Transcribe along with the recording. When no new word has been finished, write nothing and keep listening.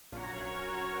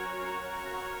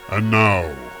And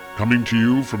now, coming to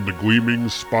you from the gleaming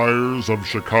spires of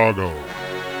Chicago,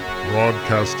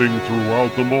 broadcasting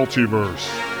throughout the multiverse,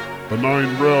 the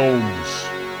Nine Realms,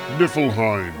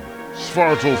 Niflheim,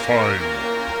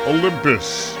 Svartalfheim,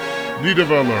 Olympus,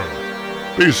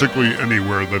 Nidavellir, basically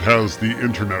anywhere that has the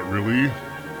internet, really,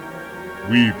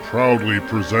 we proudly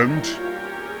present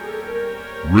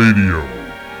Radio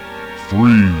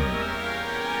Free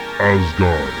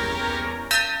Asgard.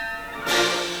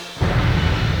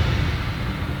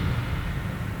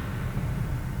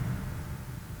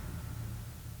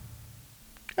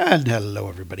 And hello,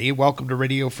 everybody. Welcome to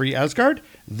Radio Free Asgard.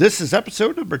 This is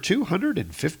episode number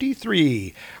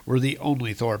 253. We're the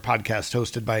only Thor podcast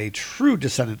hosted by a true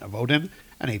descendant of Odin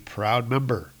and a proud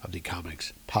member of the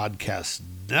Comics Podcast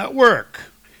Network.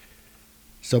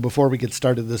 So before we get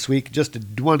started this week, just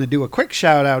want to do a quick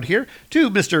shout out here to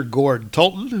Mr. Gord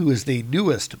Tolton, who is the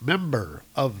newest member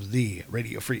of the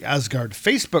Radio Free Asgard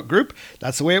Facebook group.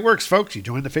 That's the way it works, folks. You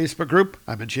join the Facebook group,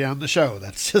 I mention you on the show.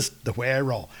 That's just the way I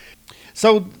roll.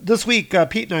 So this week,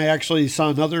 Pete and I actually saw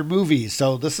another movie.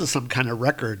 So this is some kind of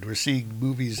record. We're seeing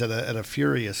movies at a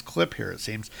furious clip here, it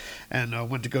seems. And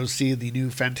went to go see the new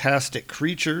Fantastic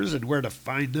Creatures and Where to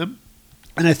Find Them.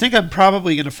 And I think I'm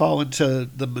probably going to fall into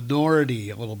the minority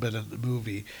a little bit in the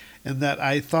movie, in that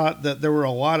I thought that there were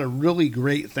a lot of really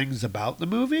great things about the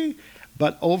movie.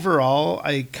 But overall,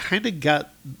 I kind of got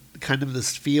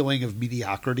this feeling of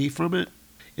mediocrity from it.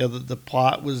 You know, the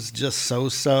plot was just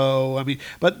so-so. I mean,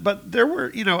 but there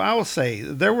were, I will say,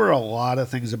 there were a lot of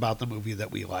things about the movie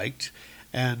that we liked.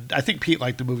 And I think Pete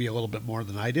liked the movie a little bit more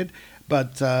than I did.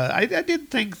 But I did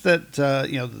think that,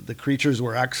 the creatures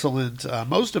were excellent.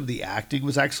 Most of the acting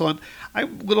was excellent.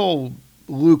 I'm a little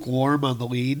lukewarm on the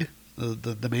lead,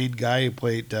 the main guy who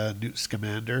played Newt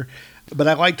Scamander. But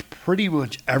I liked pretty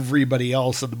much everybody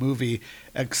else in the movie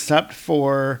except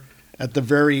for at the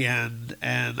very end,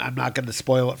 and I'm not going to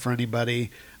spoil it for anybody,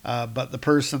 but the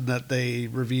person that they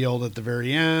revealed at the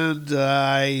very end,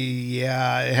 I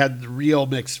had real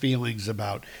mixed feelings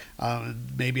about.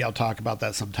 Maybe I'll talk about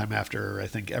that sometime after I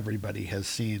think everybody has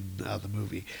seen the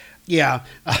movie. Yeah,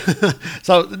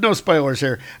 so no spoilers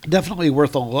here. Definitely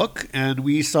worth a look, and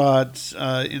we saw it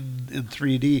in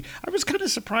 3D. I was kind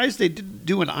of surprised they didn't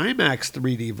do an IMAX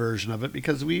 3D version of it,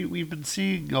 because we've been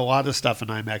seeing a lot of stuff in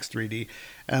IMAX 3D,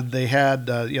 and they had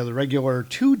the regular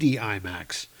 2D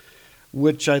IMAX,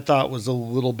 which I thought was a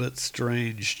little bit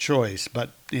strange choice, but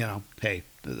hey,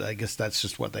 I guess that's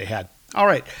just what they had. All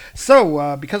right,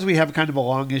 so because we have kind of a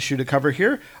long issue to cover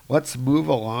here, let's move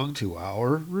along to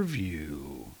our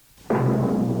review.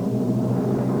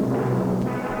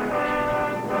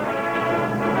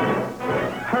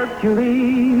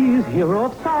 Hercules, hero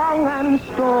of song and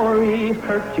story,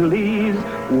 Hercules,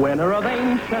 winner of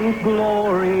ancient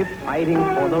glory, fighting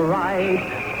for the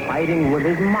right, fighting with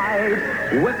his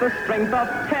might, with the strength of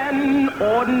 10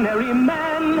 ordinary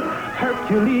men.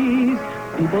 Hercules,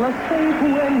 people are safe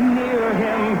when near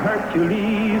him.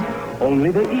 Hercules,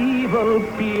 only the evil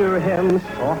fear him.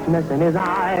 Softness in his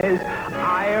eyes,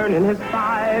 iron in his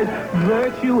thighs,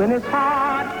 virtue in his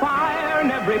heart, fire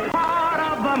in every part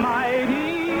of the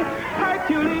mighty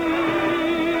Hercules.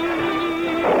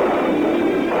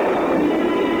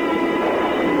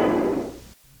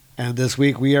 And this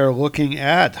week we are looking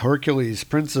at Hercules,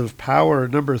 Prince of Power,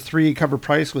 number 3. Cover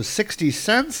price was 60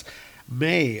 cents.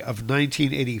 May of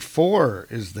 1984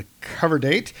 is the cover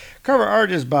date. Cover art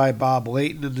is by Bob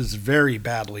Layton and is very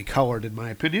badly colored, in my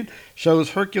opinion.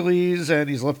 Shows Hercules, and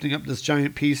he's lifting up this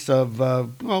giant piece of,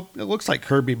 it looks like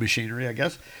Kirby machinery, I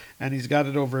guess. And he's got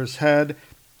it over his head.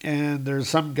 And there's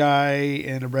some guy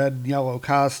in a red and yellow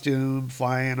costume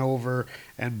flying over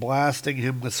and blasting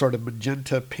him with sort of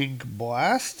magenta pink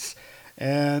blasts.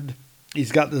 And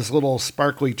he's got this little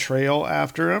sparkly trail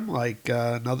after him, like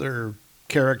another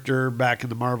character back in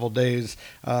the Marvel days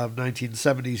of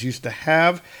 1970s used to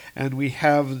have. And we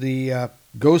have the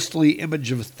ghostly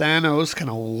image of Thanos kind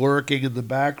of lurking in the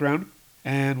background.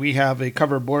 And we have a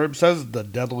cover blurb that says, "The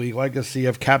Deadly Legacy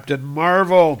of Captain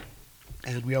Marvel."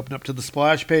 And we open up to the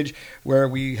splash page where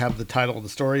we have the title of the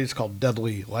story. It's called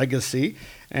Deadly Legacy.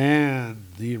 And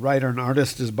the writer and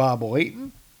artist is Bob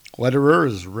Layton. Letterer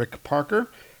is Rick Parker.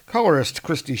 Colorist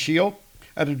Christy Shield.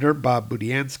 Editor Bob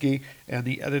Budiansky. And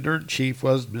the editor-in-chief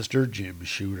was Mr. Jim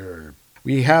Shooter.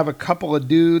 We have a couple of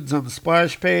dudes on the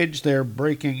splash page. They're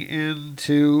breaking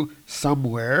into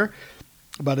somewhere.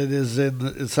 But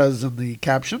it says in the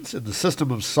captions, in the system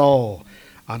of Sol,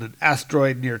 on an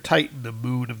asteroid near Titan, the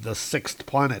moon of the 6th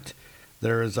planet,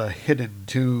 there is a hidden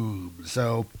tomb.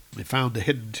 So They found the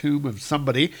hidden tomb of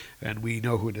somebody, and we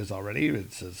know who it is already.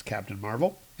 It says Captain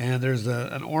Marvel. And there's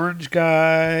an orange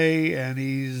guy, and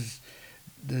he's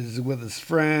with his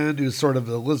friend, who's sort of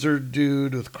a lizard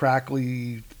dude with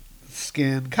crackly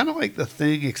skin, kind of like the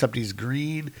Thing, except he's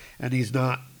green, and he's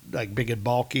not like big and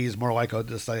bulky. He's more like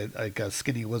a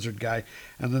skinny lizard guy.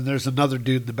 And then there's another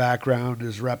dude in the background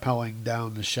who's rappelling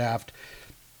down the shaft,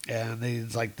 and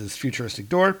it's like this futuristic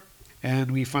door.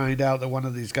 And we find out that one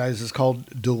of these guys is called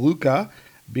DeLuca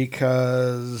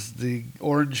because the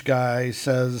orange guy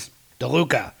says,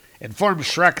 "DeLuca, inform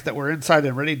Shreck that we're inside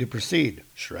and ready to proceed."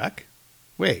 Shreck?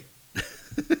 Wait.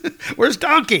 Where's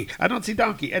Donkey? I don't see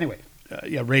Donkey. Anyway,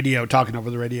 radio, talking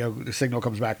over the radio. The signal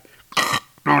comes back.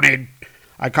 "No need.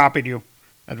 I copied you.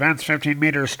 Advance 15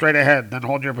 meters straight ahead, then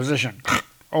hold your position.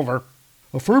 Over."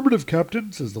 "Affirmative,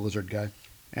 Captain," says the lizard guy.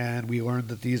 And we learned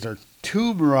that these are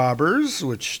tomb robbers,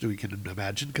 which we can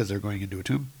imagine because they're going into a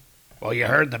tomb. "Well, you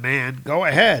heard the man. Go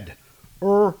ahead."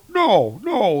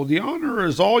 No. The honor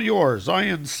is all yours. I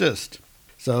insist."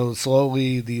 So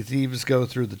slowly the thieves go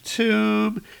through the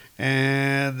tomb,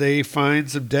 and they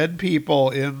find some dead people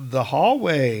in the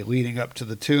hallway leading up to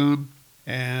the tomb.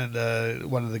 And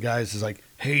one of the guys is like,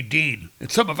 "Hey, Dean,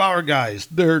 it's some of our guys.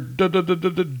 They're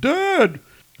dead.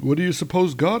 What do you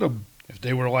suppose got them? If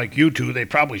they were like you two, they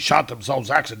probably shot themselves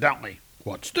accidentally.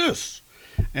 What's this?"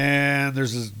 And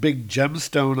there's this big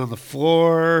gemstone on the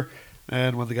floor.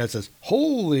 And one of the guys says,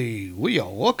 "Holy, will you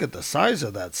look at the size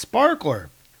of that sparkler?"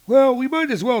 "Well, we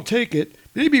might as well take it.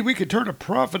 Maybe we could turn a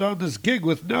profit on this gig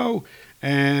with no..."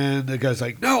 And the guy's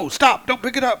like, "No, stop, don't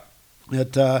pick it up."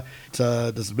 It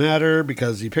doesn't matter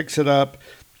because he picks it up.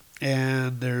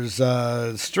 And there's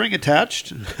a string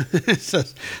attached. It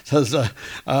says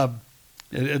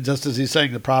just as he's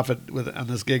saying the profit on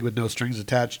this gig with no strings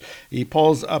attached, he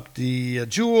pulls up the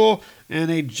jewel,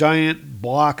 and a giant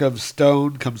block of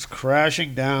stone comes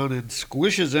crashing down and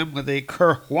squishes him with a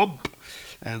kerwhump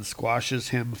and squashes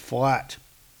him flat.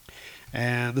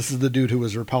 And this is the dude who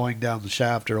was rappelling down the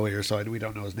shaft earlier, so we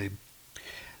don't know his name.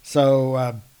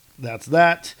 So that's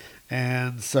that.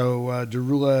 And so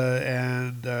Darula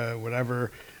and whatever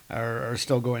are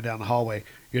still going down the hallway.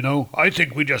 "I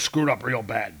think we just screwed up real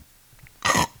bad."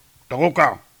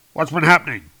 "DeLuca, what's been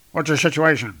happening? What's your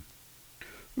situation?"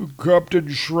 "Captain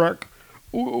Shreck,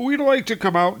 we'd like to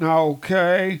come out now,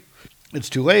 okay?" It's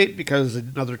too late because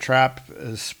another trap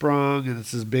is sprung, and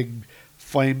it's this big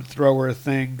flamethrower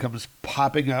thing comes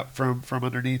popping up from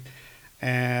underneath.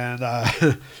 And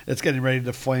it's getting ready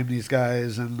to flame these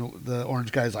guys, and the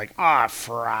orange guy's like, "Ah,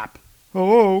 frap."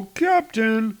 "Hello,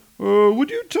 Captain. Would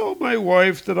you tell my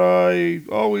wife that I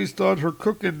always thought her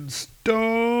cooking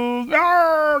stunk?"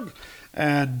 Arrgh!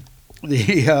 And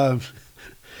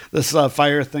this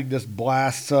fire thing just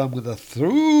blasts them with a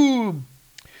throom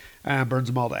and burns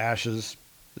them all to ashes.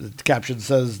 The caption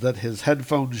says that his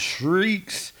headphone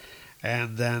shrieks,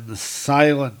 and then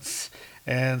silence.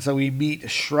 And so we meet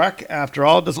Shreck. After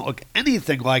all, it doesn't look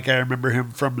anything like I remember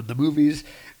him from the movies.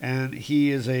 And he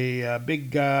is a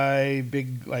big guy,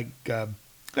 like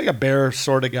a bear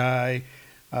sort of guy,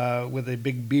 with a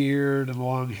big beard and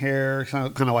long hair,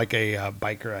 kind of like a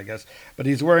biker, I guess. But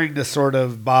he's wearing this sort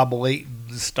of Bob Layton,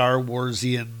 Star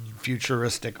Warsian,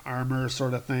 futuristic armor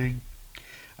sort of thing.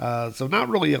 So not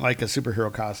really like a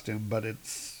superhero costume, but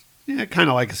it's kind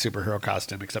of like a superhero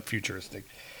costume, except futuristic.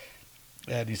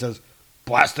 And he says,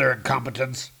 "Blast their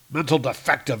incompetence. Mental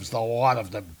defectives, the lot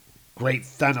of them. Great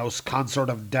Thanos, consort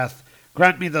of death,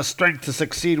 grant me the strength to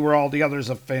succeed where all the others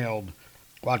have failed.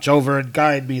 Watch over and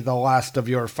guide me, the last of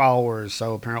your followers."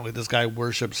 So apparently this guy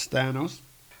worships Thanos.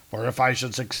 "For if I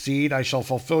should succeed, I shall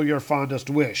fulfill your fondest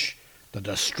wish, the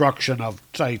destruction of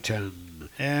Titan."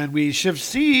 And we shift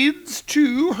scenes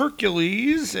to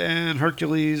Hercules, and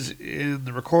Hercules in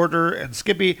the recorder and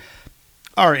Skyppi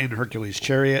are in Hercules'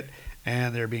 chariot.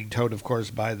 And they're being towed, of course,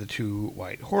 by the two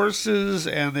white horses,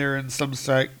 and they're in some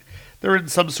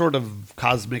sort of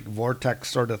cosmic vortex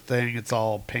sort of thing. It's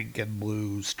all pink and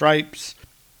blue stripes.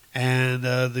 And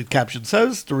the caption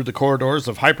says, "Through the corridors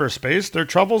of hyperspace there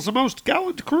travels a most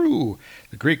gallant crew.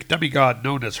 The Greek demigod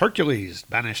known as Hercules,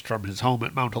 banished from his home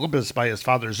at Mount Olympus by his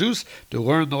father Zeus to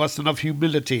learn the lesson of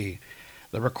humility.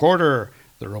 The recorder,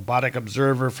 the robotic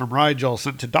observer from Rigel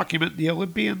sent to document the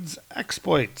Olympians'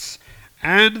 exploits.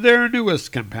 And their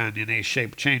newest companion, a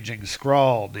shape-changing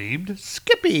scrawl named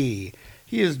Skyppi.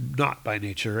 He is not by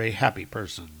nature a happy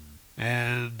person."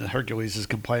 And Hercules is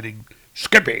complaining,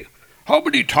 "Skyppi, how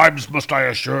many times must I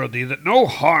assure thee that no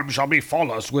harm shall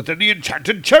befall us within the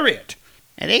enchanted chariot?"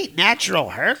 "It ain't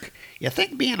natural, Herc. You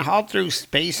think being hauled through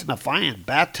space in a flying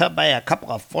bathtub by a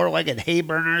couple of four-legged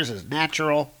hay-burners is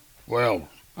natural?" "Well,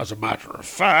 As a matter of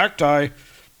fact, I...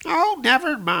 Oh,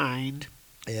 never mind.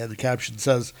 And the caption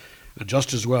says, and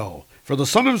just as well, for the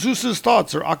son of Zeus's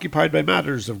thoughts are occupied by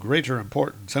matters of greater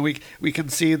importance. And we can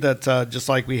see that just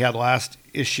like we had last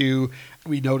issue,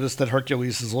 we noticed that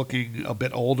Hercules is looking a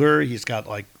bit older. He's got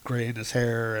like gray in his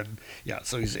hair, and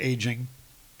so he's aging.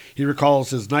 He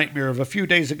recalls his nightmare of a few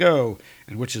days ago,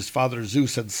 in which his father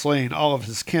Zeus had slain all of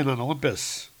his kin on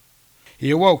Olympus.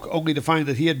 He awoke only to find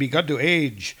that he had begun to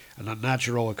age, an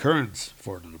unnatural occurrence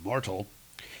for an immortal.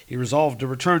 He resolved to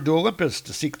return to Olympus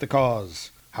to seek the cause.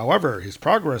 However, his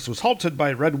progress was halted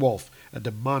by Red Wolf, a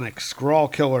demonic scrawl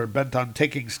killer bent on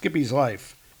taking Skippy's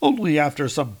life. Only after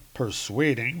some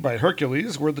persuading by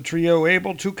Hercules were the trio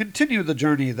able to continue the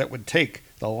journey that would take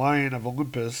the Lion of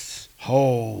Olympus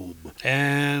home.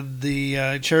 And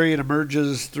the chariot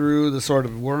emerges through the sort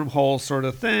of wormhole sort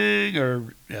of thing,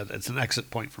 or it's an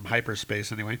exit point from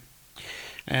hyperspace anyway.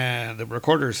 And the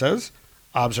recorder says,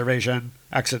 observation,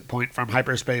 exit point from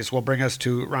hyperspace will bring us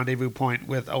to rendezvous point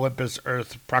with Olympus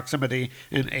Earth proximity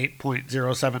in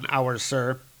 8.07 hours,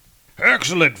 sir.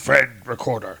 Excellent, friend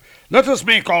recorder. Let us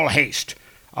make all haste.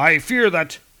 I fear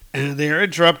that... And they are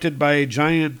interrupted by a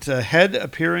giant head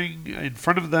appearing in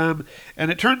front of them, and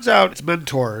it turns out its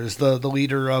mentor is the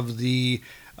leader of the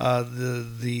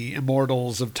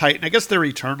Immortals of Titan. I guess they're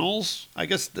Eternals. I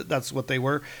guess that's what they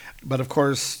were. But of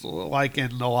course, like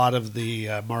in a lot of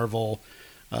the Marvel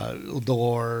the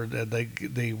lore,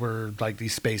 they were like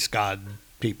these space god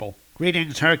people.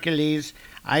 Greetings, Hercules.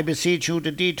 I beseech you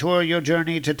to detour your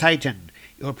journey to Titan.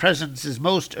 Your presence is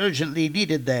most urgently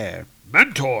needed there.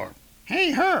 Mentor!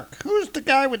 Hey, Herc, who's the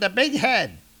guy with the big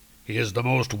head? He is the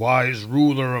most wise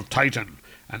ruler of Titan,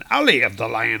 an ally of the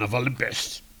Lion of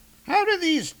Olympus. How do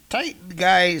these Titan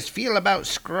guys feel about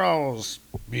scrolls?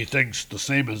 Methinks the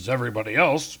same as everybody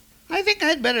else. I think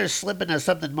I'd better slip into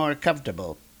something more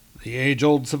comfortable. The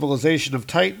age-old civilization of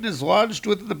Titan is lodged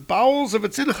within the bowels of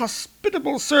its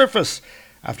inhospitable surface.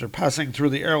 After passing through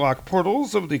the airlock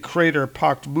portals of the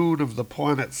crater-pocked moon of the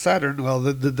planet Saturn, well,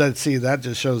 that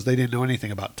just shows they didn't know anything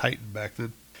about Titan back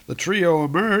then. The trio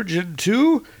emerge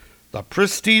into the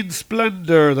pristine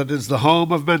splendor that is the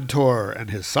home of Mentor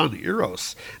and his son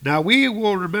Eros. Now, we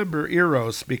will remember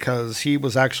Eros because he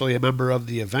was actually a member of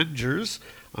the Avengers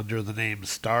under the name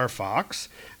Star Fox.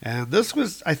 And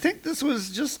I think this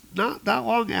was just not that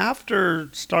long after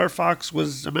Star Fox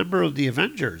was a member of the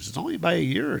Avengers. It's only by a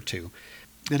year or two.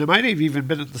 And it might have even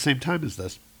been at the same time as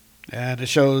this. And it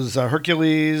shows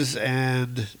Hercules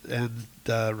and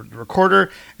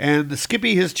Recorder. And the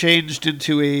Skippy has changed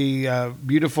into a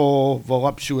beautiful,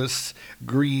 voluptuous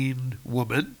green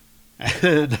woman.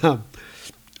 And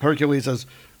Hercules says,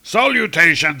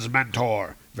 Salutations,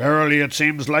 Mentor! Verily it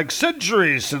seems like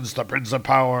centuries since the Prince of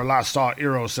Power last saw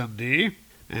Eros and thee.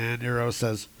 And Eros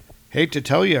says, hate to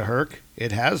tell you, Herc,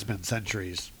 it has been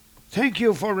centuries. Thank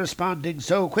you for responding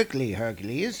so quickly,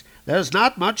 Hercules. There's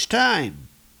not much time.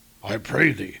 I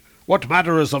pray thee, what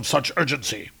matter is of such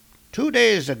urgency? 2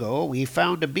 days ago we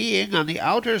found a being on the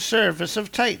outer surface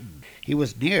of Titan. He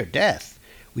was near death.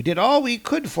 We did all we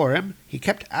could for him. He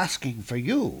kept asking for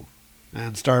you.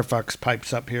 And Star Fox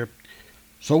pipes up here.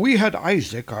 So we had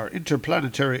I.S.A.A.C,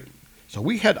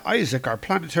 our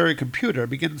planetary computer,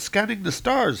 begin scanning the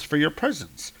stars for your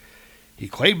presence. He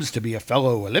claims to be a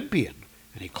fellow Olympian,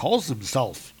 and he calls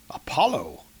himself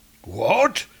Apollo.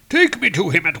 What? Take me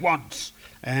to him at once.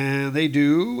 And they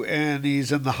do, and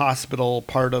he's in the hospital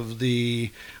part of the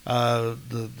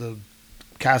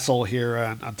castle here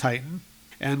on Titan.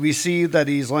 And we see that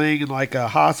he's laying in like a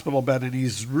hospital bed, and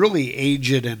he's really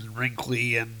aged and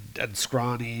wrinkly and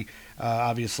scrawny.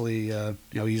 Obviously,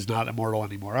 he's not immortal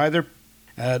anymore either.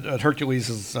 And Hercules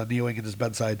is kneeling at his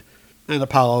bedside, and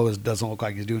Apollo doesn't look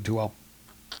like he's doing too well.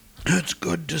 It's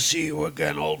good to see you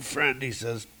again, old friend, he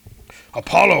says.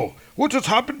 Apollo, what has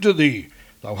happened to thee?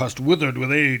 Thou hast withered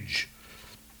with age.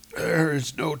 There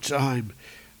is no time.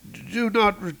 Do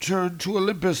not return to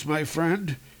Olympus, my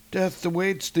friend. Death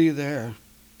awaits thee there.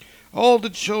 All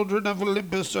the children of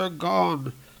Olympus are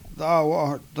gone. Thou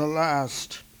art the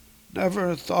last.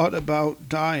 Never thought about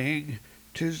dying.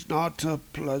 'Tis not a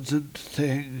pleasant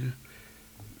thing.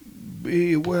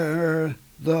 Beware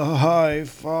the High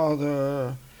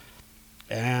Father.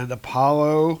 And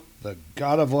Apollo, the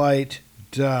god of light,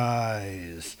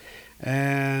 dies.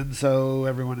 And so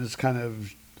everyone is kind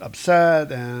of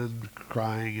upset and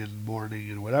crying and mourning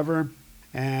and whatever.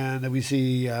 And then we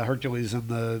see Hercules in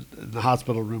the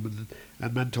hospital room,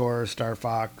 and Mentor, Star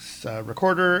Fox,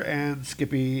 Recorder, and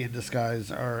Skippy in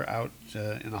disguise are out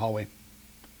in the hallway.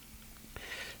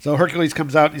 So Hercules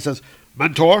comes out and he says,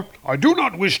 Mentor, I do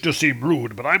not wish to seem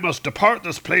rude, but I must depart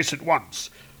this place at once.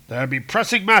 There be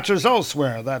pressing matters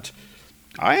elsewhere that...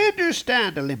 I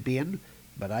understand, Olympian,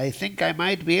 but I think I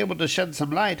might be able to shed some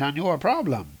light on your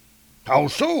problem. How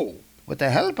so? With the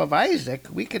help of Isaac,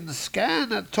 we can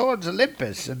scan towards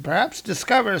Olympus and perhaps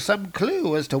discover some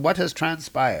clue as to what has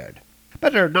transpired.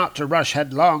 Better not to rush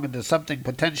headlong into something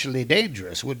potentially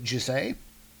dangerous, wouldn't you say?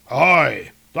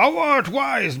 Aye, thou art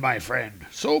wise, my friend.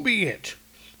 So be it.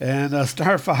 And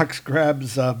Star Fox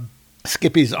grabs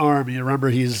Skippy's arm. You remember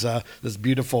he's this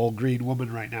beautiful green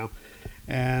woman right now.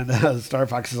 And Star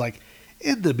Fox is like,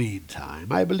 in the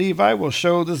meantime, I believe I will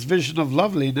show this vision of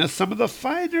loveliness some of the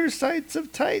finer sights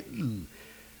of Titan.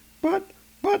 But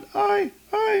I...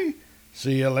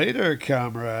 See you later,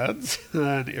 comrades.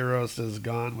 And Eros is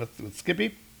gone with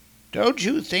Skippy. Don't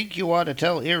you think you ought to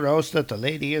tell Eros that the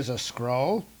lady is a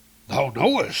Skrull? Thou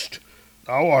knowest.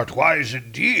 Thou art wise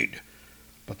indeed.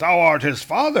 But thou art his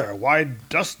father. Why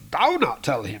dost thou not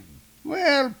tell him?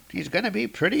 Well, he's going to be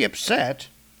pretty upset.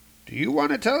 Do you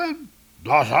want to tell him?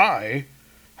 Not I.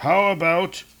 How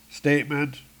about...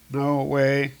 Statement. No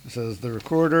way, says the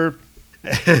recorder.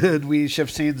 And we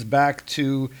shift scenes back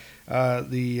to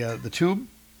the tomb.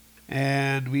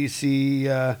 And we see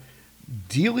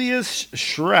Delius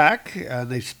Shreck. And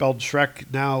they spelled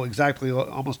Shreck now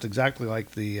almost exactly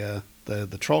like the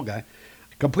troll guy.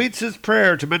 Completes his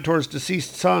prayer to Mentor's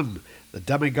deceased son, the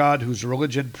demigod whose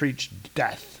religion preached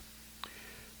death.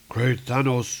 Great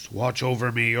Thanos, watch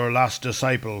over me, your last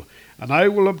disciple, and I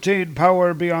will obtain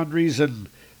power beyond reason,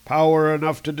 power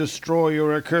enough to destroy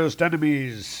your accursed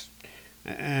enemies.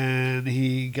 And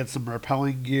he gets some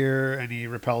rappelling gear, and he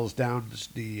rappels down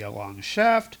the long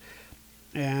shaft,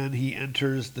 and he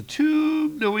enters the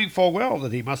tomb, knowing full well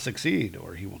that he must succeed,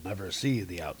 or he will never see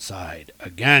the outside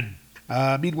again.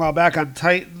 Meanwhile, back on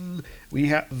Titan, we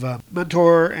have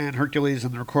Mentor and Hercules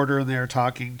and the recorder, and they're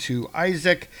talking to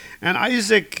Isaac. And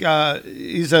Isaac,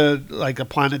 he's like a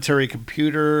planetary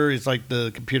computer. He's like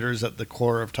the computers at the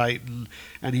core of Titan,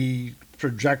 and he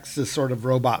projects this sort of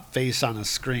robot face on a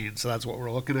screen. So that's what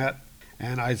we're looking at.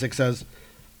 And Isaac says,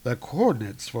 the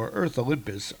coordinates for Earth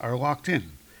Olympus are locked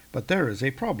in, but there is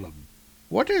a problem.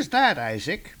 What is that,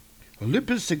 Isaac?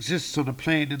 Olympus exists on a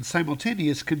plane in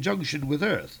simultaneous conjunction with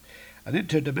Earth. An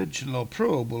interdimensional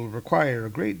probe will require a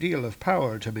great deal of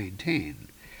power to maintain.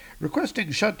 Requesting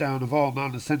shutdown of all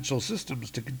non-essential systems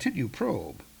to continue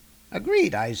probe.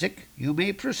 Agreed, Isaac. You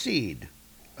may proceed.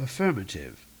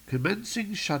 Affirmative.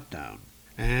 Commencing shutdown.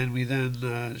 And we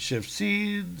then shift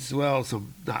scenes. Well,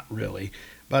 not really.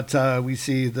 But we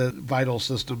see the vital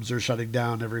systems are shutting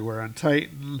down everywhere on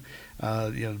Titan.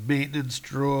 Maintenance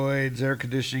droids, air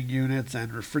conditioning units,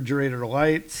 and refrigerator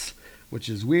lights. Which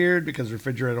is weird because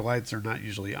refrigerator lights are not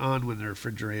usually on when the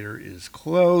refrigerator is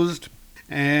closed.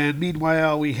 And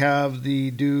meanwhile, we have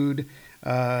the dude,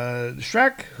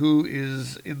 Shreck, who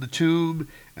is in the tomb.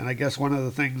 And I guess one of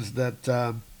the things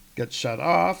that gets shut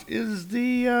off is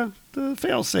the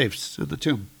fail-safes in the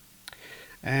tomb.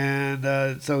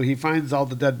 And so he finds all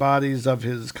the dead bodies of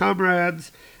his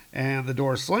comrades, and the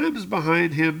door slams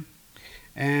behind him,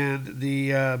 and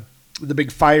the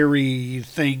big fiery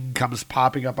thing comes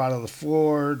popping up out of the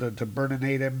floor to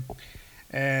burninate him.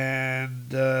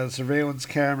 And surveillance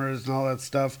cameras and all that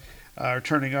stuff are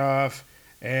turning off.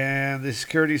 And the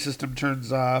security system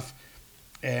turns off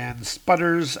and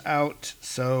sputters out.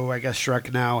 So I guess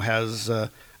Shreck now has a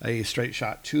straight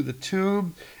shot to the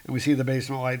tomb. And we see the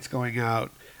basement lights going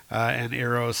out. And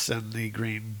Eros and the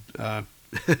green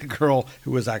girl,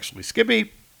 who was actually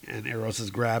Skippy. And Eros is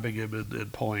grabbing him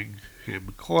and pulling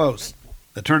him close.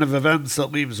 The turn of events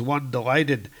that leaves one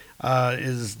delighted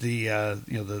is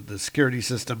the security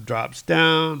system drops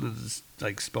down and is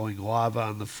like spilling lava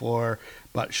on the floor,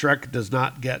 but Shreck does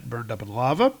not get burned up in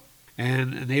lava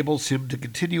and enables him to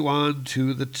continue on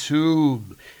to the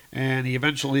tomb. And he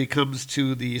eventually comes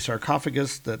to the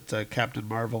sarcophagus that Captain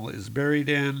Marvel is buried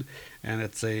in, and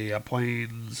it's a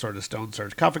plain sort of stone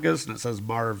sarcophagus, and it says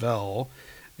Marvel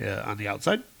on the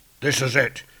outside. This is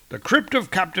it. The crypt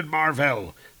of Captain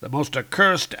Marvel, the most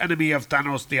accursed enemy of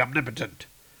Thanos the Omnipotent.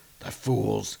 The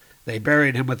fools. They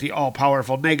buried him with the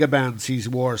all-powerful negabands he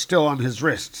wore still on his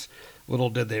wrists. Little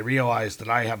did they realize that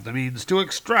I have the means to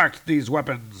extract these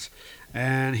weapons.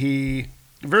 And he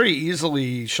very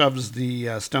easily shoves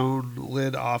the stone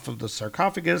lid off of the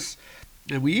sarcophagus.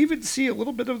 And we even see a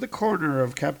little bit of the corner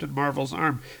of Captain Marvel's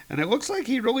arm. And it looks like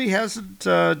he really hasn't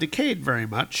decayed very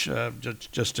much,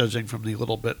 just judging from the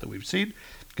little bit that we've seen.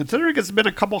 Considering it's been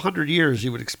a couple 100 years,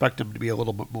 you would expect him to be a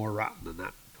little bit more rotten than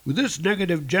that. With this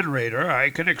negative generator, I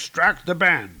can extract the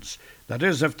bands. That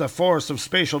is, if the force of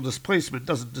spatial displacement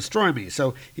doesn't destroy me.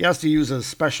 So he has to use a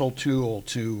special tool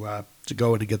to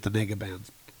go in and get the negabands.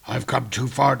 I've come too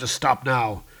far to stop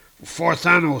now. For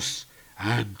Thanos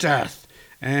and death.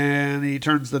 And he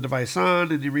turns the device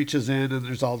on, and he reaches in, and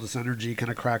there's all this energy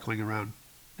kind of crackling around.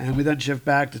 And we then shift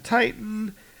back to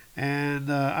Titan,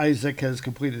 and I.S.A.A.C has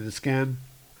completed a scan.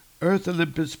 Earth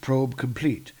Olympus probe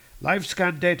complete. Life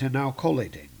scan data now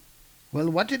collating. Well,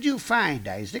 what did you find,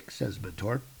 I.S.A.A.C, says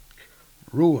Mentor.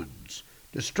 Ruins.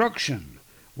 Destruction.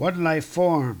 One life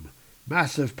form.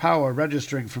 Massive power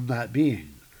registering from that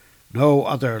being. No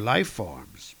other life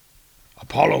forms.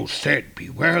 Apollo said,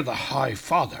 beware the High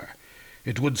Father.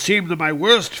 It would seem that my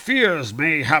worst fears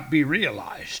mayhap be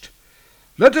realized.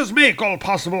 Let us make all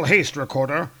possible haste,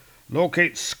 Recorder.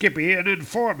 Locate Skyppi and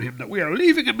inform him that we are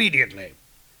leaving immediately.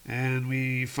 And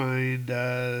we find,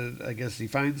 he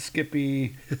finds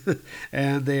Skyppi,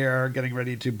 and they are getting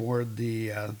ready to board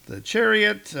the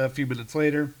chariot a few minutes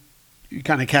later. You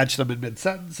kind of catch them in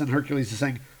mid-sentence, and Hercules is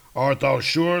saying, Art thou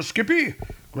sure, Skyppi?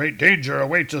 Great danger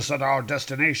awaits us at our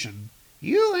destination.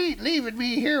 You ain't leaving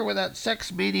me here with that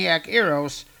sex maniac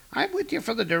Eros. I'm with you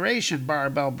for the duration,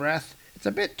 Barbell Breath. It's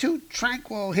a bit too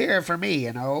tranquil here for me,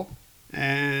 you know.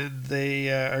 And they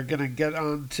are going to get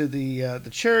onto the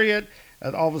chariot.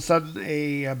 And all of a sudden,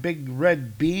 a big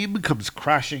red beam comes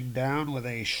crashing down with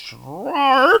a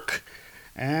Shreck.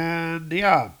 And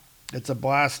yeah, it's a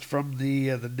blast from the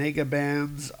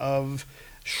Negabands of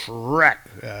Shreck,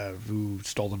 who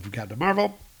stole them from Captain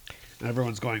Marvel. And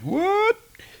everyone's going, what?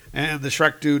 And the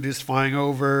Shreck dude is flying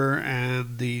over,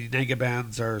 and the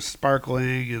Negabands are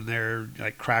sparkling, and they're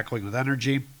like crackling with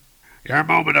energy. Your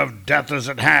moment of death is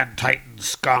at hand, Titan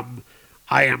scum.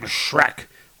 I am Shreck,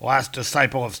 last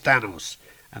disciple of Thanos,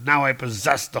 and now I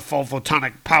possess the full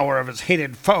photonic power of his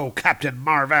hated foe, Captain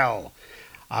Marvel.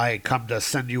 I come to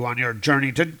send you on your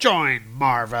journey to join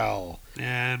Marvel.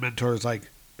 And Mentor's like,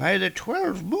 by the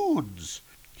 12 moons,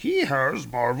 he has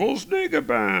Marvel's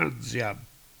Negabands. Yeah.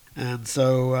 And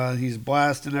so he's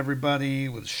blasting everybody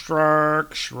with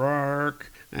Shreck,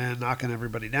 and knocking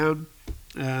everybody down.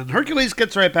 And Hercules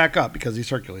gets right back up, because he's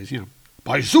Hercules, you know.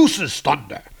 By Zeus's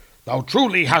thunder, thou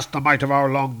truly hast the might of our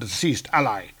long-deceased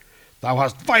ally. Thou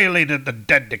hast violated the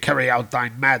dead to carry out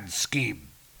thine mad scheme.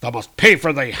 Thou must pay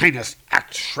for thy heinous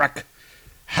act, Shreck.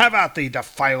 Have at thee,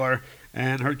 defiler.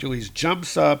 And Hercules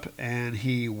jumps up, and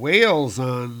he wails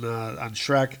on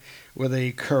Shreck with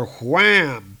a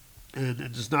kerwham. And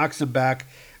it just knocks him back,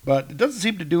 but it doesn't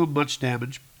seem to do him much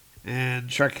damage. And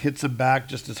Shreck hits him back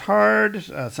just as hard,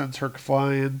 sends Herc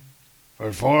flying.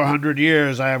 For 400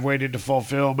 years I have waited to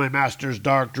fulfill my master's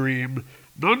dark dream.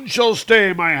 None shall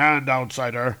stay my hand,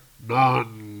 outsider.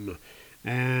 None.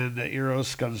 And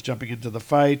Eros comes jumping into the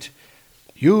fight.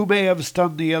 You may have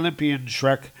stunned the Olympian,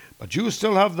 Shreck, but you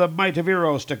still have the might of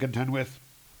Eros to contend with.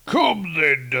 Come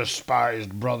then,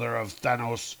 despised brother of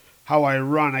Thanos. How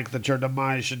ironic that your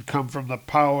demise should come from the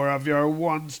power of your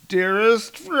once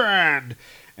dearest friend.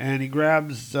 And he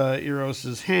grabs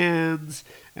Eros' hands,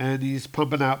 and he's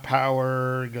pumping out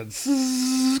power, and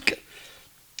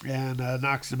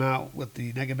knocks him out with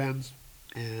the Negabands.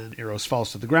 And Eros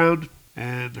falls to the ground,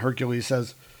 and Hercules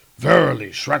says,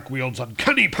 Verily, Shreck wields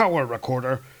uncanny power,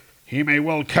 Recorder. He may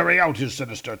well carry out his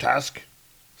sinister task.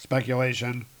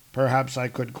 Speculation. Perhaps I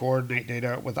could coordinate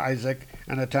data with I.S.A.A.C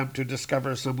and attempt to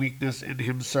discover some weakness in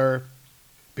him, sir.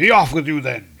 Be off with you,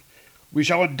 then. We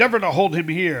shall endeavor to hold him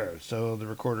here. So the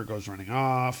Recorder goes running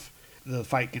off. The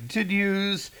fight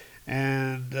continues,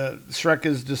 and Shreck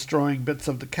is destroying bits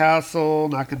of the castle,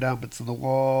 knocking down bits of the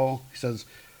wall. He says,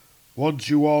 Once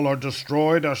you all are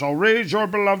destroyed, I shall raise your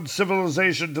beloved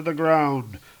civilization to the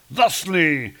ground.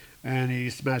 Thusly. And he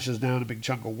smashes down a big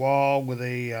chunk of wall with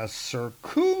a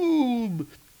circum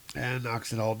and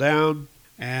knocks it all down.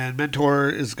 And Mentor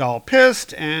is all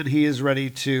pissed, and he is ready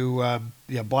to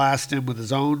blast him with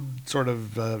his own sort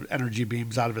of energy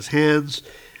beams out of his hands.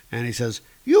 And he says,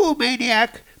 You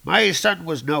maniac! My son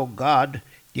was no god.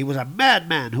 He was a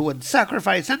madman who would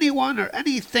sacrifice anyone or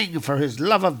anything for his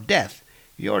love of death.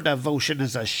 Your devotion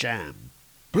is a sham.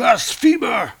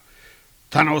 Blasphemer!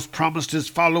 Thanos promised his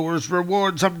followers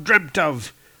rewards undreamt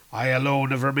of. I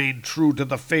alone have remained true to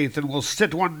the faith and will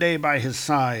sit one day by his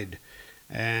side.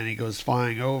 And he goes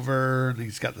flying over, and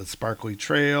he's got the sparkly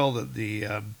trail that the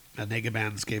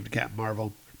Negabands gave to Captain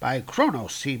Marvel. By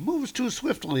Kronos, he moves too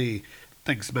swiftly,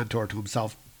 thinks Mentor to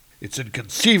himself. It's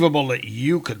inconceivable that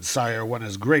you can sire one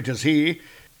as great as he.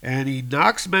 And he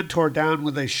knocks Mentor down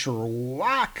with a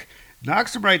Shreck.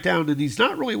 Knocks him right down, and he's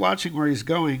not really watching where he's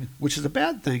going, which is a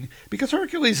bad thing, because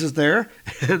Hercules is there,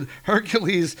 and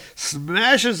Hercules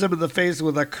smashes him in the face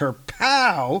with a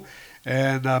kerpow,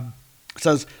 and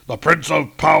says, The Prince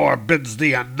of Power bids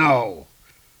thee a no,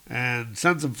 and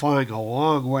sends him flying a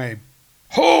long way.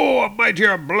 Ho! A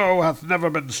mightier blow hath never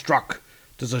been struck.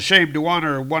 'Tis a shame to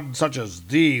honor one such as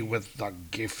thee with the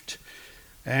gift.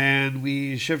 And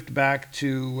we shift back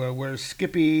to where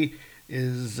Skyppi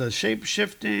is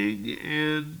shape-shifting,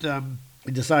 and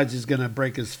he decides he's going to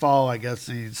break his fall, I guess.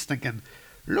 And he's thinking,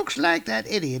 looks like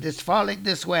that idiot is falling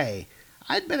this way.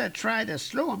 I'd better try to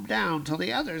slow him down till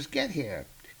the others get here.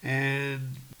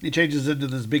 And he changes into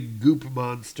this big goop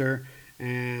monster,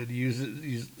 and this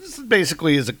is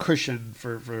basically as a cushion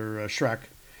for Shreck.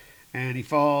 And he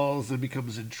falls and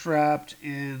becomes entrapped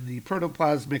in the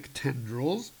protoplasmic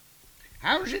tendrils.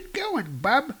 How's it going,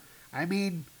 bub? I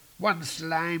mean, one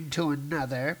slime to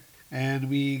another. And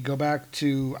we go back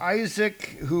to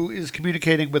I.S.A.A.C, who is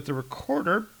communicating with the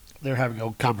recorder. They're having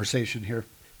a conversation here.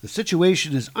 The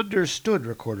situation is understood,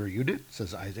 recorder unit,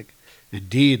 says I.S.A.A.C.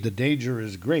 Indeed, the danger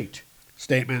is great.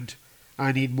 Statement.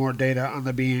 I need more data on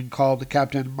the being called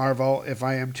Captain Marvel if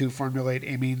I am to formulate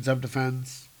a means of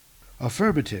defense.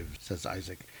 Affirmative, says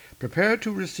I.S.A.A.C. Prepare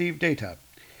to receive data.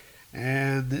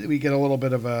 And we get a little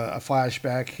bit of a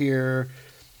flashback here,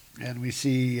 and we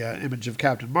see an image of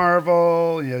Captain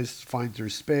Marvel. He's flying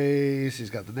through space. He's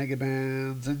got the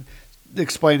negabands, and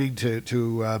explaining to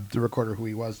the recorder who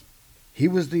he was. He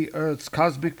was the Earth's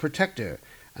cosmic protector,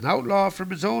 an outlaw from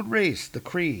his own race, the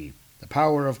Kree. The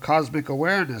power of cosmic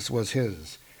awareness was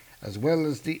his, as well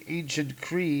as the ancient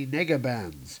Kree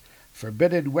negabands,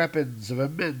 forbidden weapons of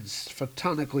immense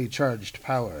photonically charged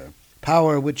power.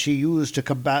 Power which he used to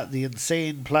combat the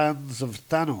insane plans of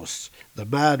Thanos, the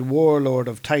mad warlord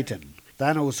of Titan.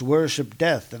 Thanos worshipped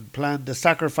death and planned to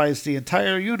sacrifice the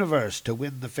entire universe to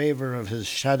win the favor of his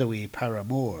shadowy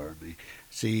paramour. We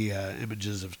see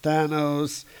images of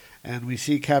Thanos, and we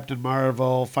see Captain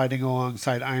Marvel fighting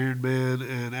alongside Iron Man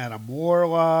and Adam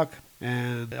Warlock,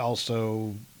 and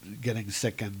also getting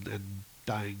sick and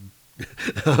dying.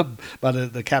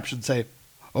 But the captions say,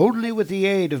 only with the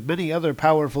aid of many other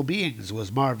powerful beings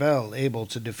was Marvel able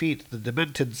to defeat the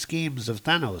demented schemes of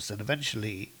Thanos and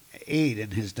eventually aid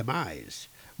in his demise.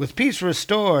 With peace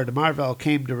restored, Marvel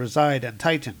came to reside on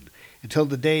Titan until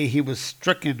the day he was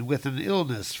stricken with an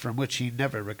illness from which he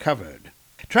never recovered.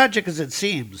 Tragic as it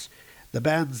seems, the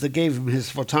bands that gave him his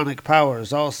photonic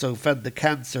powers also fed the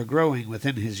cancer growing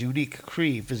within his unique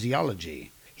Kree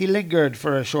physiology. He lingered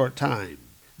for a short time.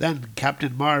 Then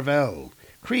Captain Marvel,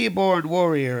 Kree-born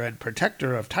warrior and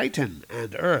protector of Titan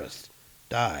and Earth,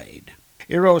 died.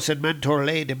 Eros and Mentor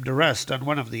laid him to rest on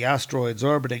one of the asteroids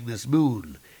orbiting this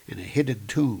moon in a hidden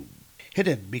tomb.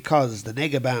 Hidden because the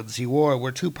negabands he wore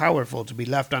were too powerful to be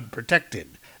left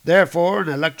unprotected. Therefore, an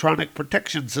electronic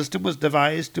protection system was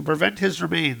devised to prevent his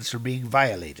remains from being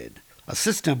violated, a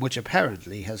system which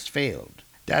apparently has failed.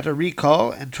 Data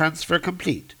recall and transfer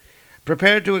complete.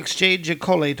 Prepare to exchange and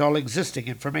collate all existing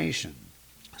information.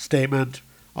 Statement.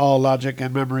 All logic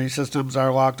and memory systems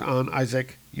are locked on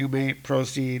I.S.A.A.C. You may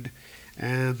proceed.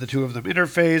 And the two of them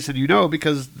interface, and you know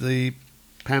because the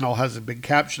panel has a big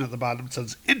caption at the bottom that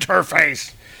says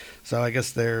interface. So I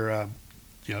guess they're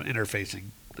interfacing,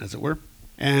 as it were.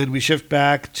 And we shift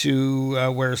back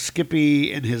to where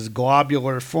Skyppi, in his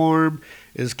globular form,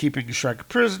 is keeping Shreck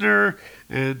prisoner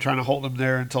and trying to hold him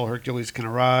there until Hercules can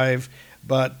arrive.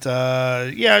 But,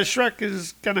 Shreck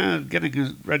is kind of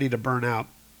getting ready to burn out.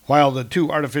 While the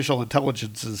two artificial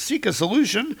intelligences seek a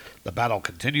solution, the battle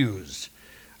continues.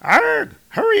 Arg!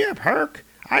 Hurry up, Herc!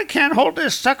 I can't hold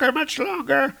this sucker much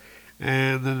longer!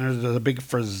 And then there's a big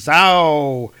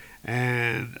frazzow,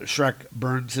 and Shreck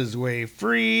burns his way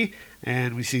free,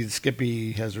 and we see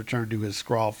Skyppi has returned to his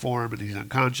Skrull form, and he's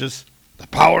unconscious. The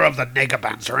power of the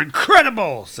negabands are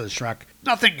incredible, says Shreck.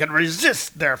 Nothing can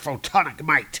resist their photonic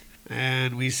might.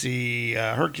 And we see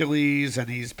Hercules, and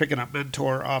he's picking up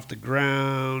Mentor off the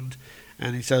ground,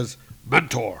 and he says,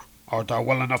 Mentor, art thou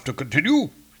well enough to continue?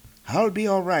 I'll be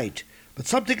all right, but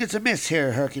something is amiss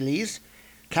here, Hercules.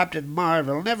 Captain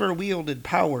Marvel never wielded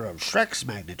power of Shreck's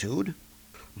magnitude.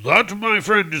 That, my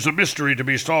friend, is a mystery to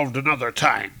be solved another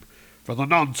time. For the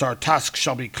nonce our task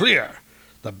shall be clear.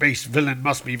 The base villain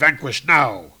must be vanquished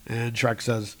now. And Shreck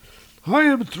says, I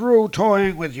am through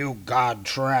toying with you, god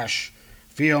trash.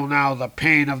 Feel now the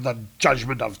pain of the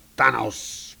judgment of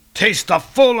Thanos. Taste the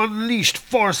full unleashed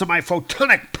force of my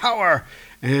photonic power.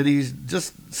 And he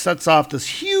just sets off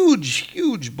this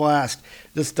huge blast.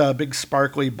 This big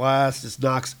sparkly blast just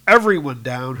knocks everyone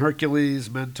down. Hercules,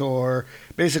 Mentor,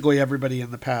 basically everybody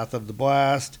in the path of the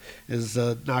blast is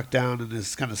knocked down and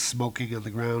is kind of smoking on the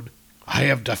ground. I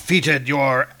have defeated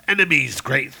your enemies,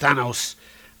 great Thanos.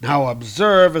 Now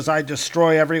observe as I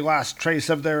destroy every last trace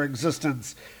of their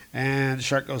existence. And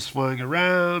Shreck goes flying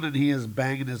around, and he is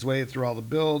banging his way through all the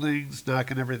buildings,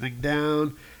 knocking everything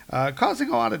down, causing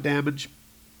a lot of damage.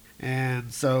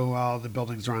 And so all the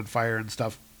buildings are on fire and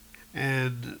stuff.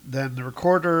 And then the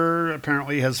recorder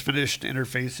apparently has finished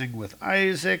interfacing with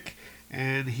Isaac,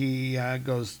 and he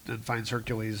goes and finds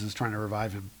Hercules and is trying to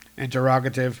revive him.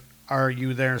 Interrogative, are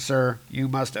you there, sir? You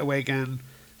must awaken.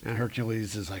 And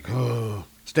Hercules is like, oh.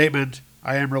 Statement,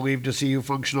 I am relieved to see you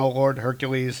functional, Lord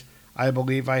Hercules. I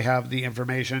believe I have the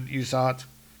information you sought.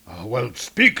 Well,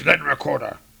 speak then,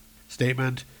 recorder.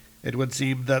 Statement, it would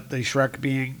seem that the Shreck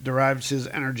being derives his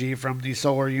energy from the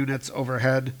solar units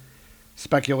overhead.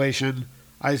 Speculation,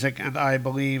 Isaac and I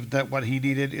believe that what he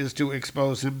needed is to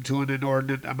expose him to an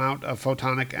inordinate amount of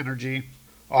photonic energy.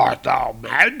 Art thou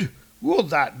mad? Will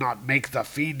that not make the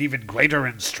fiend even greater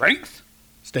in strength?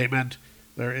 Statement,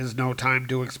 there is no time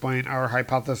to explain our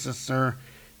hypothesis, sir.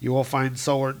 You will find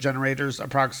solar generators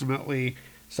approximately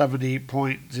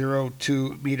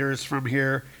 70.02 meters from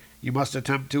here. You must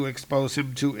attempt to expose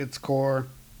him to its core.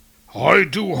 I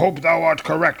do hope thou art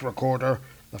correct, recorder.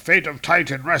 The fate of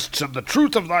Titan rests in the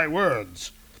truth of thy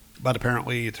words. But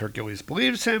apparently Hercules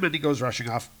believes him, and he goes rushing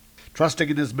off. Trusting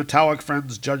in his metallic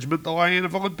friend's judgment, the Lion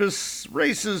of Olympus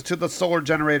races to the solar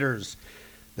generators.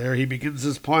 There he begins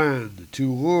his plan to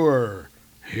lure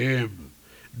him.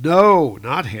 No,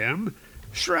 not him.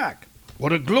 Shreck.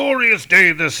 What a glorious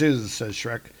day this is, says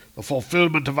Shreck. The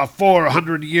fulfillment of a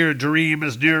 400-year dream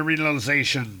is near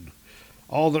realization.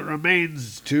 All that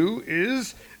remains to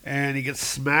is... And he gets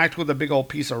smacked with a big old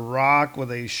piece of rock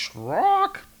with a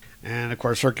Shreck. And, of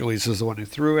course, Hercules is the one who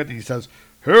threw it. And he says,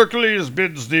 Hercules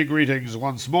bids thee greetings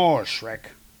once more, Shreck.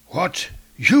 What?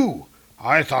 You?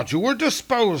 I thought you were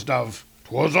disposed of.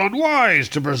 'Twas unwise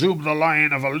to presume the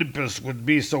Lion of Olympus would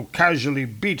be so casually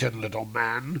beaten, little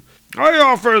man. I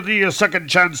offer thee a second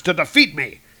chance to defeat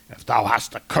me, if thou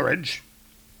hast the courage.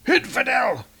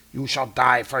 Infidel! You shall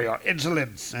die for your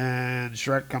insolence. And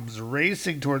Shreck comes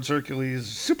racing towards Hercules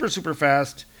super, super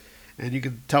fast. And you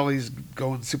can tell he's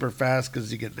going super fast because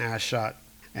he's getting ass shot.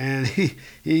 And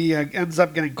he ends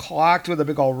up getting clocked with a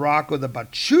big old rock with a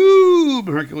bachoom.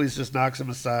 Hercules just knocks him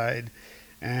aside.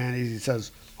 And he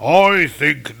says, I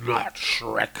think not,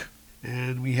 Shreck.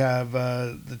 And we have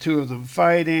the two of them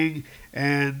fighting.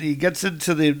 And he gets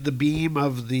into the beam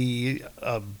of the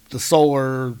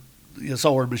solar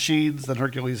machines that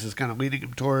Hercules is kind of leading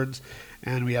him towards.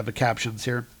 And we have the captions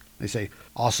here. They say,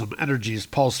 awesome energies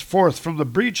pulse forth from the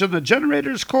breach in the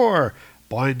generator's core,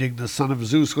 blinding the son of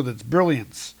Zeus with its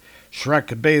brilliance.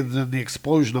 Shreck, bathed in the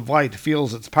explosion of light,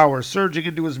 feels its power surging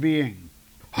into his being.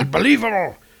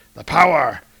 Unbelievable! The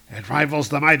power! It rivals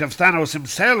the might of Thanos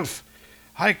himself.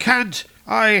 I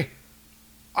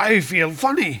feel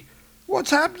funny.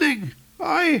 What's happening?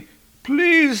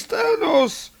 Please,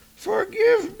 Thanos,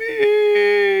 forgive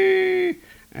me.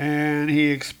 And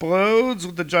he explodes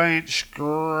with the giant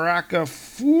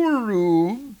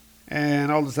Shreck-a-Furum, and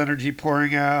all this energy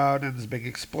pouring out, and this big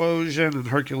explosion, and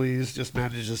Hercules just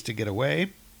manages to get away.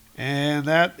 And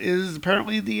that is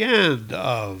apparently the end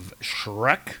of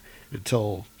Shreck,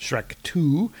 until Shreck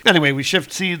 2. Anyway, we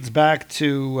shift scenes back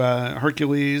to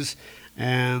Hercules,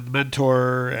 and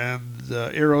Mentor and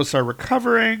Eros are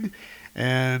recovering,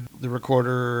 and the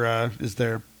recorder is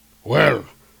there. Well,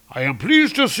 I am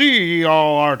pleased to see ye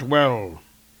all art well.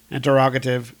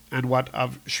 Interrogative, and what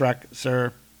of Shreck,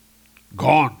 sir?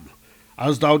 Gone,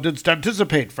 as thou didst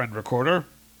anticipate, friend recorder.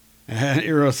 And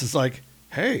Eros is like,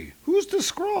 hey, who's the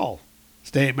scrawl?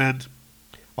 Statement,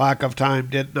 lack of time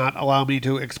did not allow me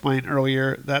to explain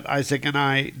earlier that Isaac and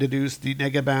I deduced the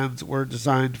negabands were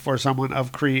designed for someone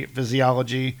of Kree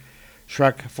physiology.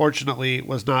 Shreck, fortunately,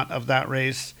 was not of that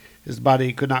race. His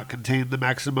body could not contain the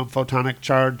maximum photonic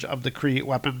charge of the Kree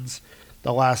weapons.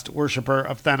 The last worshipper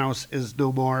of Thanos is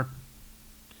no more.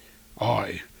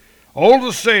 Aye. All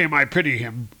the same, I pity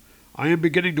him. I am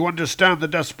beginning to understand the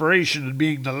desperation in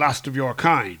being the last of your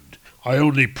kind. I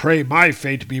only pray my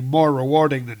fate be more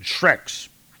rewarding than Shreck's.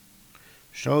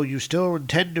 So you still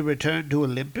intend to return to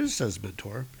Olympus, says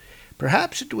Mentor.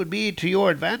 Perhaps it would be to your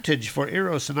advantage for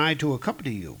Eros and I to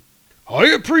accompany you. I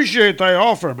appreciate thy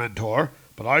offer, Mentor,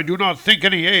 but I do not think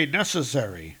any aid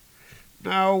necessary.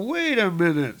 Now, wait a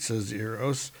minute, says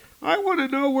Eros. I want to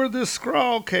know where this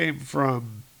scrawl came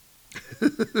from.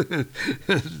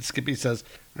 Skyppi says,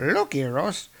 Look,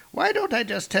 Eros, why don't I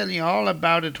just tell you all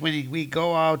about it when we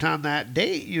go out on that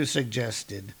date you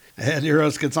suggested? And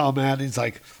Eros gets all mad, and he's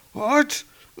like, what?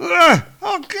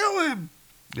 I'll kill him.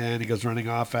 And he goes running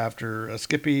off after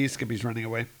Skyppi. Skippi's running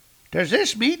away. Does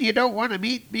this mean you don't want to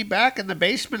meet me back in the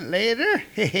basement later?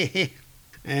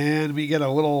 And we get a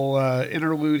little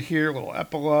interlude here, a little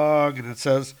epilogue, and it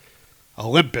says,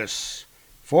 Olympus,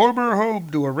 former home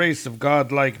to a race of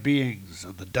godlike beings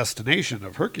and the destination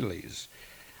of Hercules.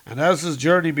 And as his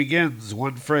journey begins,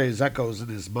 one phrase echoes in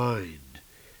his mind.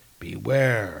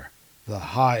 Beware the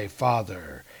High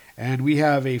Father. And we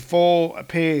have a full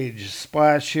page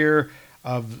splash here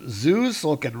of Zeus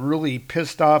looking really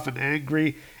pissed off and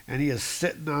angry, and he is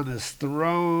sitting on his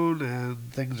throne,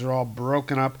 and things are all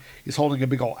broken up. He's holding a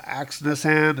big old axe in his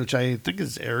hand, which I think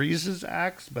is Ares'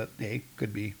 axe, but hey,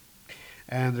 could be.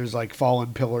 And there's like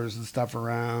fallen pillars and stuff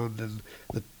around, and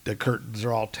the curtains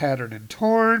are all tattered and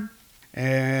torn,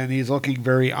 and he's looking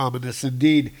very ominous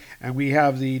indeed. And we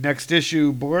have the next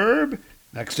issue blurb.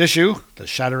 Next issue, the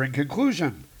shattering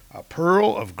conclusion. A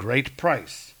pearl of great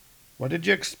price. What did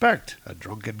you expect? A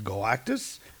drunken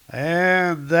Galactus?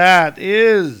 And that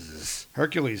is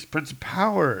Hercules, Prince of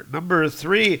Power, number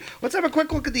 3. Let's have a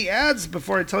quick look at the ads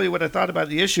before I tell you what I thought about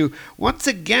the issue. Once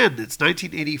again, it's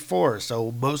 1984,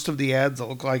 so most of the ads that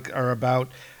look like are about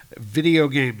video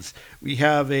games. We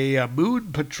have a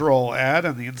Moon Patrol ad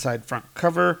on the inside front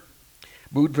cover.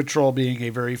 Moon Patrol being a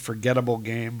very forgettable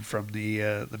game from the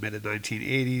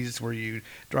mid-1980s where you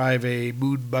drive a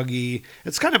moon buggy.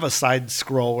 It's kind of a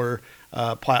side-scroller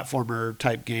platformer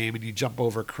type game, and you jump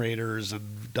over craters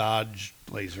and dodge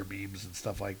laser beams and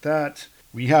stuff like that.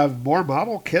 We have more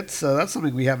model kits. That's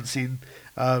something we haven't seen.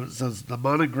 It says the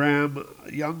Monogram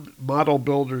Young Model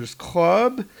Builders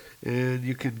Club, and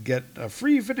you can get a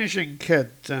free finishing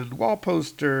kit and wall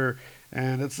poster.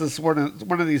 And it's this one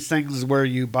of these things where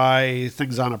you buy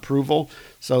things on approval.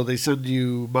 So they send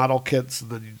you model kits, and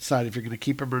then you decide if you're going to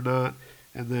keep them or not.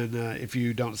 And then if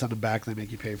you don't send them back, they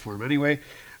make you pay for them anyway.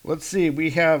 Let's see.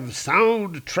 We have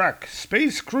Soundtrack,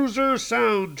 Space Cruiser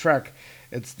Soundtrack.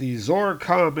 It's the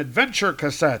Zorcom Adventure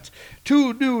cassette.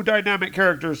 2 new dynamic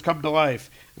characters come to life.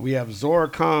 We have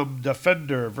Zorcom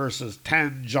Defender versus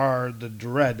Tanjar the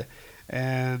Dread.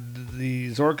 And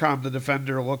the Zorcom the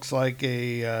Defender looks like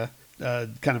a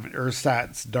kind of an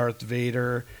ersatz Darth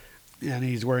Vader, and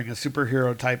he's wearing a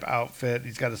superhero type outfit.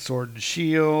 He's got a sword and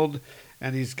shield,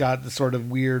 and he's got the sort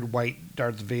of weird white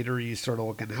Darth Vader-y sort of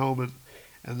looking helmet.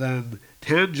 And then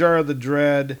Tanjar the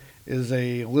Dread is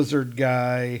a lizard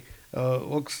guy,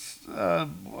 looks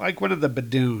like one of the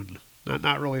Badoon,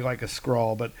 not really like a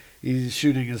Skrull, but he's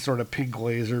shooting a sort of pink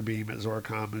laser beam at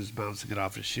Zorcom, who's bouncing it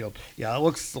off his shield. Yeah, it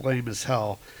looks lame as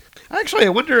hell. Actually, I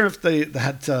wonder if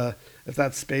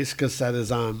that space cassette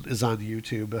is on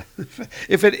YouTube.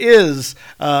 If it is,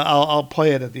 I'll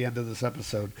play it at the end of this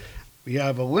episode. We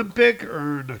have Olympic,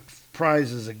 earn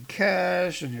prizes in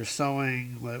cash, and you're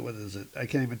selling, what is it? I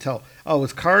can't even tell. Oh,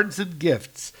 it's cards and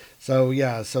gifts. So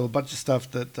yeah, so a bunch of stuff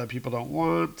that people don't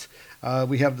want.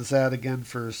 We have this ad again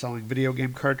for selling video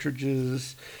game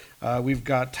cartridges. We've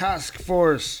got Task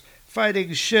Force,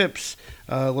 fighting ships,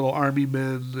 little army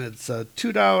men. It's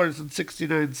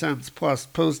 $2.69 plus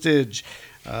postage.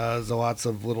 There's lots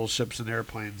of little ships and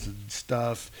airplanes and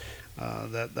stuff.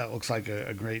 That looks like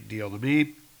a great deal to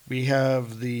me. We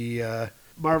have the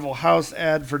Marvel House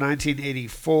ad for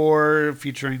 1984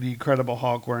 featuring the Incredible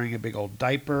Hulk wearing a big old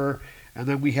diaper. And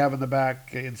then we have in the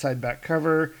back, inside back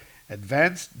cover,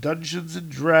 Advanced Dungeons and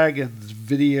Dragons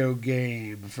video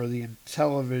game for the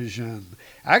Intellivision.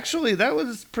 Actually, that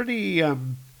was pretty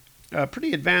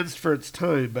advanced for its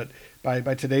time, but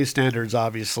by today's standards,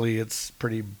 obviously, it's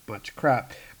pretty much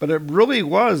crap. But it really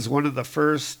was one of the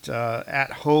first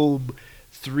at-home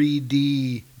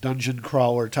 3D dungeon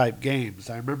crawler type games.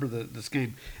 I remember this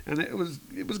game, and it was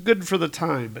good for the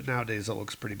time, but nowadays it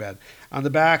looks pretty bad. On the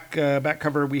back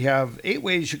cover, we have 8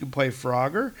 ways you can play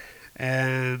Frogger.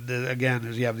 And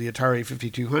again, you have the Atari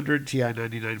 5200, TI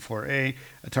 994A,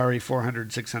 Atari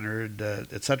 400, 600,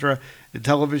 etc.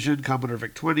 Intellivision, Commodore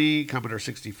VIC-20, Commodore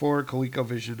 64,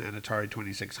 ColecoVision, and Atari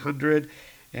 2600.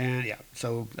 And yeah,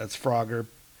 so that's Frogger.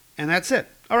 And that's it.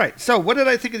 All right, so what did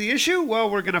I think of the issue? Well,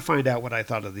 we're going to find out what I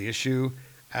thought of the issue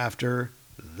after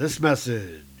this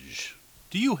message.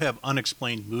 Do you have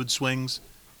unexplained mood swings?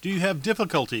 Do you have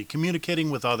difficulty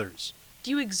communicating with others? Do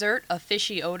you exert a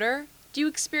fishy odor? Do you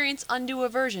experience undue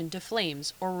aversion to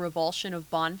flames or revulsion of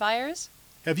bonfires?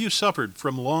 Have you suffered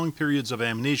from long periods of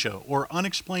amnesia or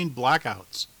unexplained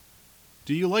blackouts?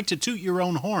 Do you like to toot your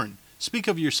own horn, speak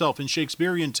of yourself in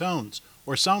Shakespearean tones,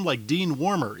 or sound like Dean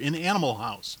Wormer in Animal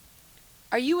House?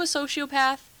 Are you a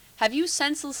sociopath? Have you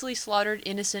senselessly slaughtered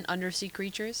innocent undersea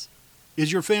creatures?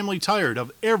 Is your family tired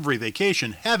of every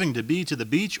vacation having to be to the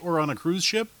beach or on a cruise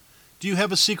ship? Do you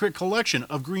have a secret collection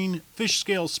of green fish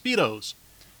scale Speedos?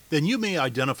 Then you may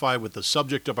identify with the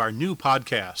subject of our new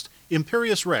podcast,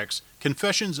 Imperious Rex,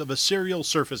 Confessions of a Serial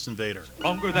Surface Invader.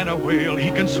 Stronger than a whale, he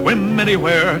can swim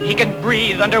anywhere. He can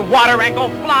breathe underwater and go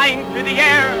flying through the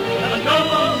air. The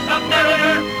noble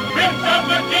submariner, Prince of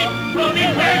the Deep, will be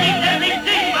ready any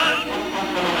demon.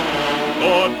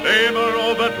 Lord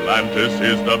famer of Atlantis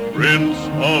is the Prince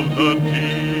of the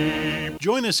Deep.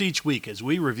 Join us each week as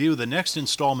we review the next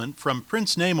installment from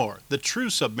Prince Namor, The True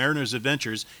Submariner's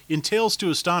Adventures in Tales to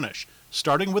Astonish,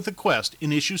 starting with the quest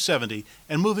in issue 70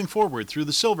 and moving forward through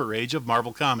the Silver Age of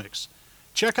Marvel Comics.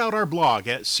 Check out our blog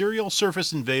at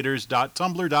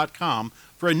serialsurfaceinvaders.tumblr.com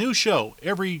for a new show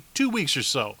every 2 weeks or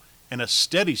so, and a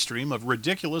steady stream of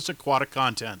ridiculous aquatic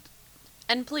content.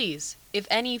 And please, if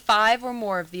any 5 or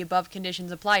more of the above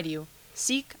conditions apply to you,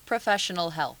 seek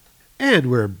professional help.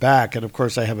 And we're back, and of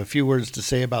course I have a few words to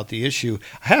say about the issue.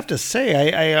 I have to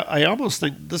say, I almost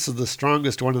think this is the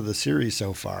strongest one of the series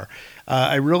so far.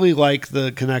 I really like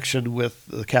the connection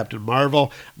with Captain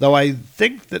Marvel, though I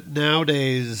think that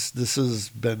nowadays this has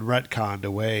been retconned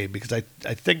away, because I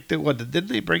think that, didn't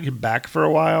they bring him back for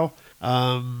a while?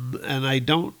 And I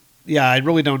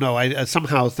really don't know. I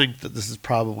somehow think that this is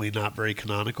probably not very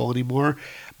canonical anymore.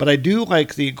 But I do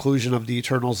like the inclusion of the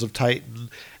Eternals of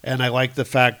Titan, and I like the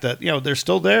fact that, they're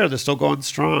still there. They're still going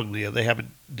strong. They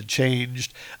haven't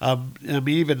changed.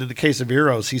 Even in the case of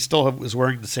Eros, he still was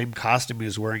wearing the same costume he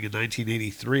was wearing in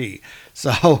 1983.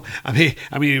 So,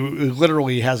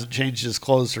 literally hasn't changed his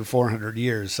clothes for 400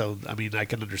 years. So, I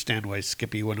can understand why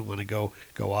Skyppi wouldn't want to go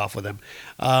off with him.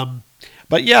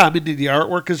 But yeah, the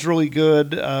artwork is really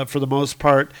good for the most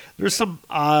part. There's some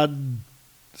odd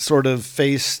sort of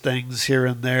face things here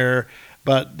and there,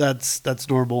 but that's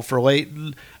normal for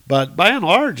Layton. But by and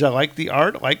large, I like the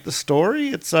art, I like the story.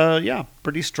 It's a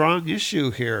pretty strong issue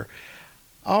here.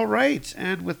 All right,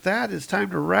 and with that, it's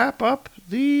time to wrap up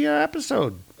the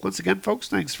episode. Once again, folks,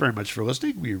 thanks very much for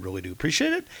listening. We really do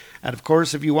appreciate it. And of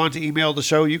course, if you want to email the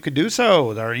show, you can do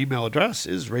so. Our email address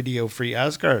is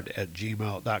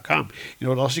radiofreeasgard@gmail.com. You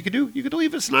know what else you can do? You can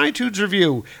leave us an iTunes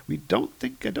review. I don't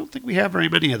think we have very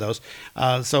many of those.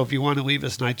 So if you want to leave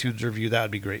us an iTunes review, that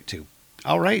would be great too.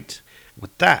 All right.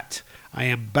 With that, I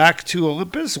am back to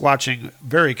Olympus, watching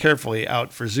very carefully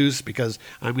out for Zeus, because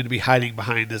I'm going to be hiding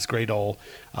behind this great old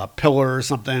pillar or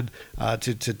something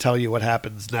to tell you what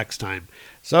happens next time.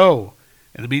 So,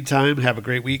 in the meantime, have a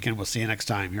great week, and we'll see you next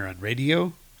time here on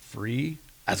Radio Free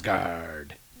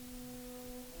Asgard.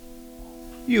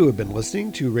 You have been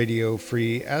listening to Radio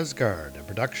Free Asgard, a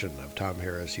production of Tom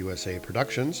Harris USA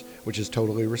Productions, which is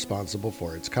totally responsible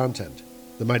for its content.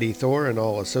 The Mighty Thor and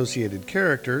all associated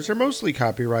characters are mostly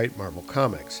copyright Marvel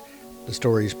Comics. The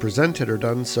stories presented are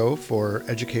done so for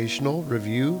educational,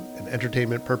 review, and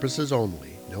entertainment purposes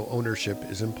only. No ownership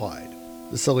is implied.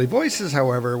 The silly voices,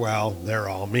 however, well, they're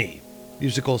all me.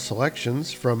 Musical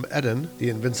selections from Eden, the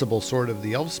Invincible Sword of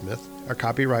the Elfsmith, are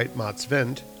copyright Mott's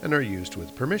Vent and are used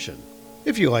with permission.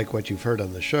 If you like what you've heard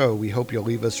on the show, we hope you'll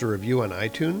leave us a review on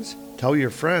iTunes, tell your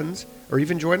friends, or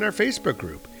even join our Facebook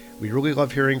group. We really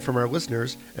love hearing from our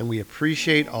listeners, and we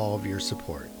appreciate all of your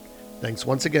support. Thanks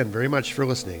once again very much for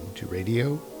listening to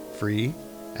Radio Free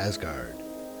Asgard.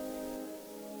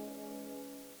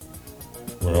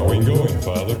 Where are we going,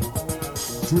 Father?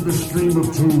 To the stream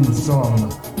of tombs,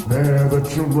 son. There the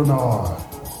children are.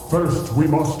 First, we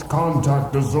must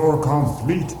contact the Zorkon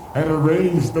fleet and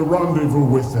arrange the rendezvous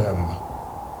with them.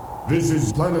 This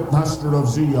is Planet Master of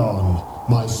Zeon.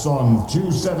 My son,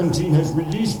 217, has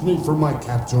released me from my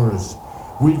captors.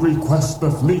 We request the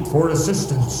fleet for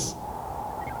assistance.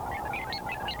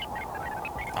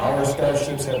 Our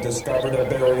starships have discovered a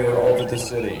barrier over the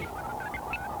city.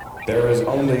 There is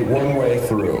only one way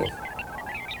through.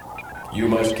 You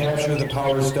must capture the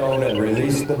Power Stone and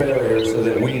release the barrier so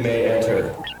that we may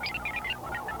enter.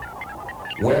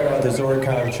 Where are the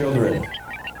Zorkon children?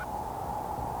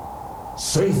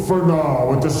 Safe for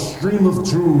now at the Stream of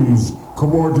Tombs.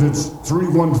 Coordinates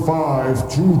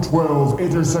 315-212,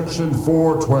 intersection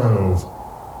 412.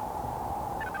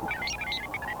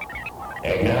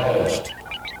 Acknowledged.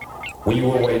 We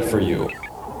will wait for you.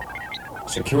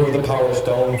 Secure the Power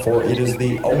Stone, for it is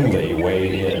the only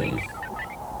way in.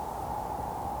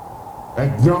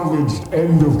 Acknowledged.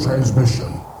 End of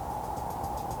transmission.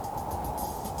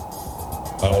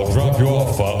 I will drop you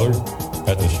off, Father,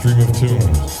 at the Stream of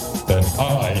Tombs. Then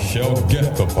I shall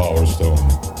get the Power Stone.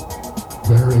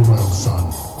 Very well,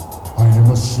 son. I am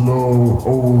a slow,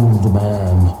 old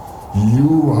man.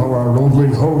 You are our only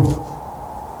hope.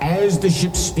 As the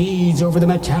ship speeds over the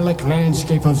metallic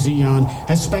landscape of Zeon,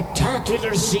 a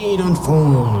spectacular scene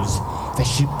unfolds. The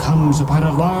ship comes upon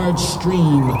a large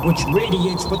stream which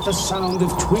radiates with the sound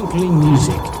of twinkling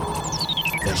music.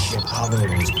 The ship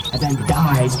hovers and then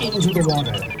dives into the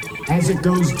water. As it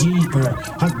goes deeper,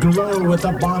 a glow at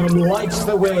the bottom lights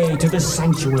the way to the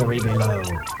sanctuary below.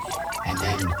 And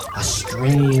then a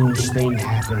strange thing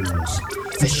happens.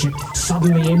 The ship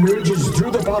suddenly emerges through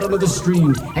the bottom of the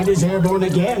stream and is airborne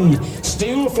again,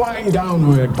 still flying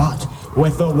downward, but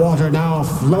with the water now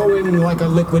flowing like a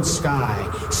liquid sky,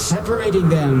 separating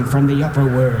them from the upper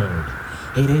world.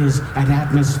 It is an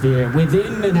atmosphere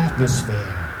within an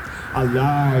atmosphere, a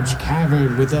large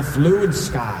cavern with a fluid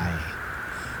sky.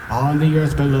 On the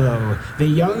earth below, the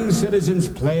young citizens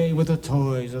play with the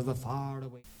toys of the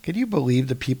faraway. Can you believe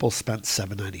the people spent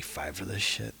 $7.95 for this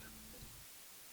shit?